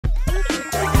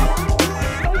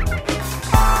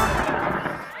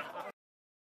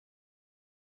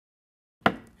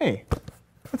Hey,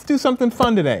 let's do something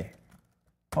fun today.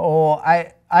 Oh,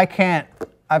 I can't.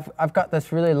 I've got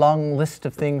this really long list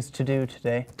of things to do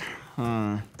today.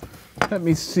 Let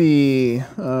me see.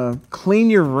 Clean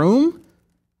your room?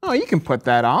 Oh, you can put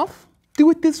that off.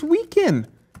 Do it this weekend.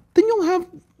 Then you'll have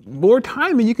more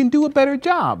time and you can do a better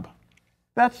job.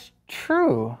 That's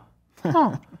true.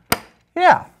 Huh.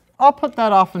 Yeah, I'll put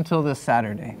that off until this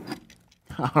Saturday.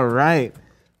 All right.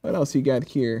 What else you got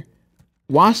here?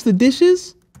 Wash the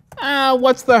dishes?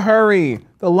 What's the hurry?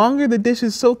 The longer the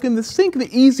dishes soak in the sink, the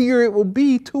easier it will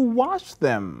be to wash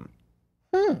them.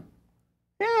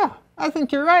 Yeah, I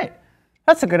think you're right.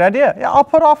 That's a good idea. Yeah, I'll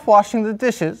put off washing the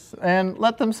dishes and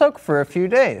let them soak for a few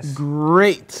days.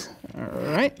 Great. All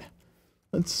right.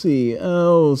 Let's see.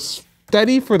 Oh,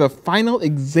 study for the final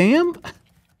exam?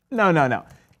 No.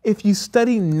 If you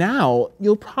study now,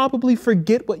 you'll probably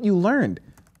forget what you learned.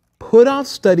 Put off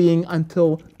studying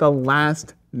until the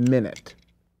last minute.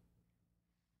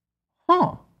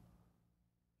 Huh.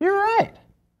 You're right.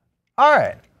 All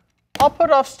right. I'll put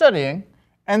off studying,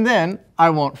 and then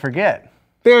I won't forget.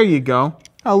 There you go.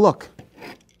 Oh, look.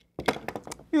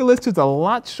 Your list is a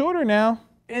lot shorter now.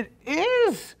 It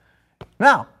is.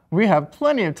 Now, we have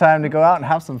plenty of time to go out and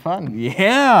have some fun.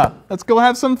 Yeah. Let's go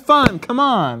have some fun. Come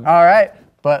on. All right.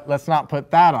 But let's not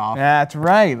put that off. That's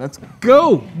right. Let's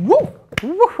go. Woo!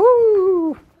 Woohoo!